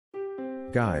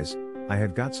Guys, I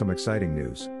have got some exciting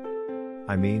news.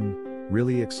 I mean,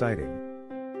 really exciting.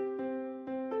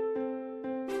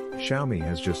 Xiaomi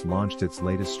has just launched its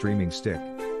latest streaming stick,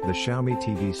 the Xiaomi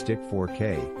TV Stick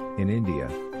 4K, in India,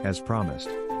 as promised.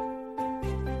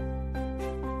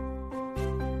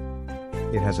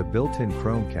 It has a built-in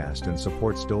Chromecast and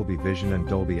supports Dolby Vision and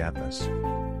Dolby Atmos.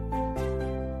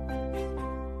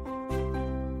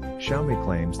 Xiaomi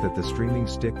claims that the streaming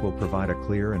stick will provide a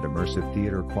clear and immersive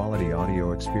theater-quality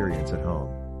audio experience at home.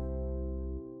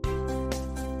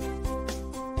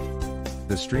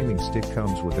 The streaming stick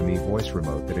comes with a Mi Voice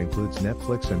remote that includes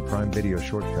Netflix and Prime Video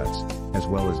shortcuts, as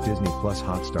well as Disney Plus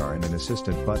Hotstar and an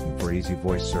assistant button for easy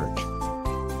voice search.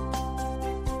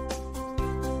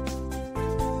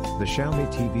 The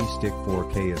Xiaomi TV Stick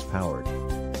 4K is powered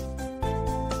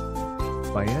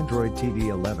by Android TV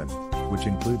 11, which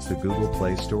includes the Google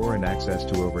Play Store and access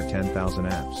to over 10,000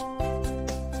 apps.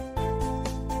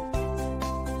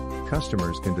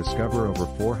 Customers can discover over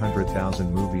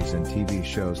 400,000 movies and TV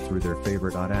shows through their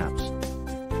favorite odd apps.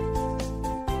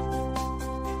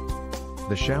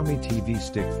 The Xiaomi TV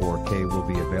Stick 4K will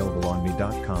be available on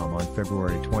Mi.com on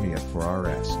February 20th for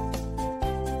Rs.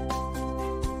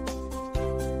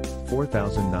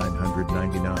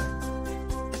 4,999.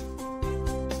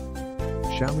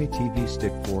 Xiaomi TV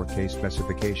Stick 4K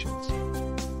specifications.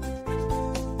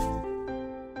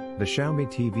 The Xiaomi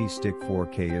TV Stick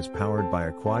 4K is powered by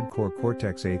a quad-core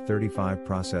Cortex-A35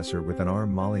 processor with an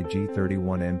ARM Mali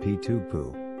G31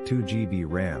 MP2PU, 2GB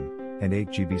RAM, and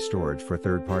 8GB storage for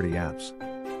third-party apps.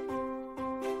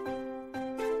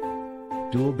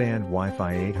 Dual-band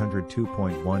Wi-Fi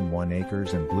 802.11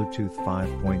 acres and Bluetooth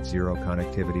 5.0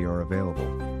 connectivity are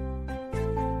available.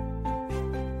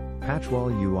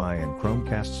 Patchwall UI and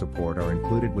Chromecast support are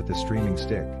included with the streaming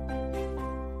stick.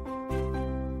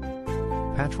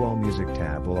 Patchwall Music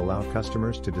tab will allow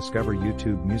customers to discover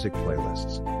YouTube music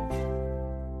playlists.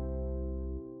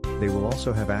 They will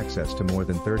also have access to more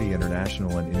than 30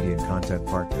 international and Indian content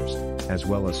partners, as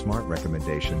well as smart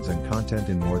recommendations and content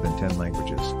in more than 10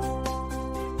 languages.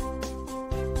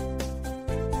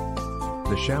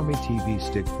 The Xiaomi TV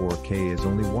Stick 4K is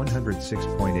only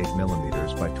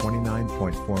 106.8mm by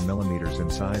 29.4mm in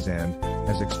size and,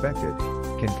 as expected,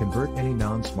 can convert any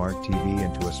non-smart TV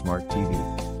into a smart TV.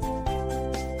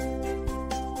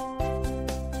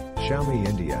 Xiaomi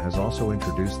India has also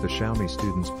introduced the Xiaomi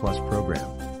Students Plus program,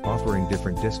 offering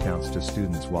different discounts to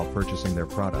students while purchasing their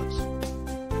products.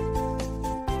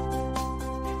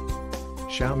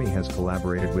 Xiaomi has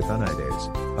collaborated with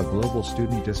Unidays, a global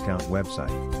student discount website.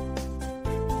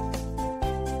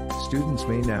 Students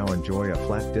may now enjoy a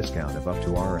flat discount of up to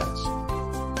Rs.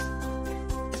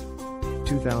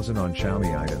 2,000 on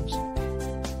Xiaomi items.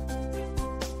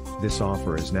 This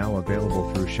offer is now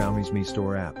available through Xiaomi's Mi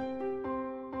Store app.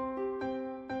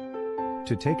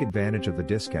 To take advantage of the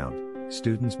discount,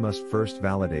 students must first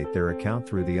validate their account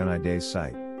through the Unidays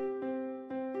site.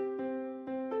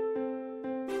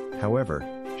 However,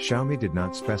 Xiaomi did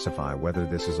not specify whether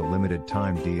this is a limited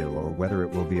time deal or whether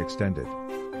it will be extended.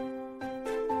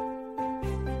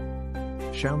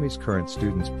 Xiaomi's current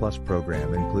Students Plus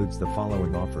program includes the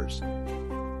following offers.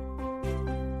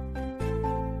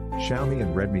 Xiaomi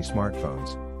and Redmi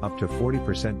smartphones, up to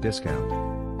 40% discount.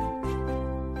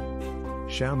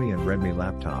 Xiaomi and Redmi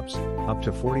laptops, up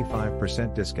to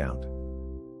 45% discount.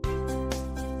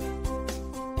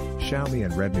 Xiaomi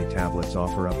and Redmi tablets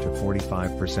offer up to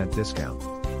 45% discount.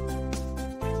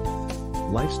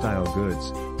 Lifestyle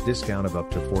goods, discount of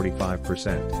up to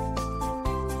 45%.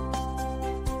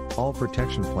 All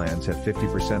protection plans have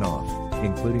 50% off,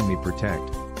 including Mi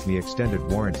Protect, Mi Extended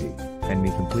Warranty, and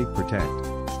Mi Complete Protect.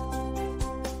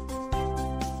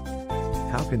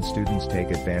 How can students take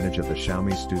advantage of the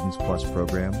Xiaomi Students Plus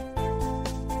program?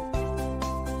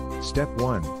 Step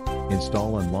 1.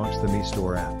 Install and launch the Mi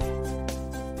Store app.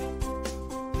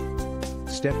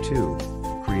 Step 2.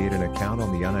 Create an account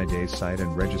on the Unidays site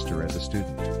and register as a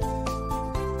student.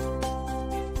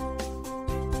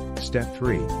 Step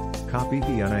 3. Copy the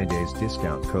Unidays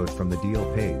discount code from the deal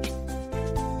page.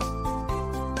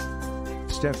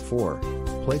 Step 4.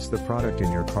 Place the product in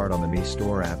your cart on the Mi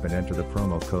Store app and enter the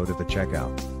promo code at the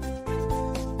checkout.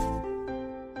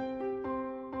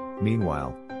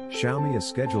 Meanwhile, Xiaomi is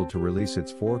scheduled to release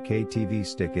its 4K TV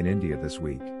stick in India this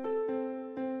week.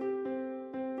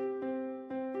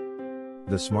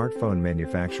 The smartphone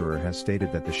manufacturer has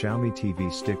stated that the Xiaomi TV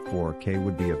Stick 4K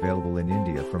would be available in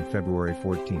India from February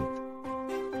 14th.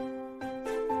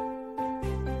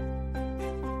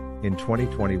 In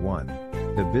 2021,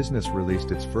 the business released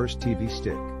its first TV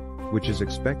stick, which is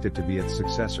expected to be its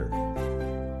successor.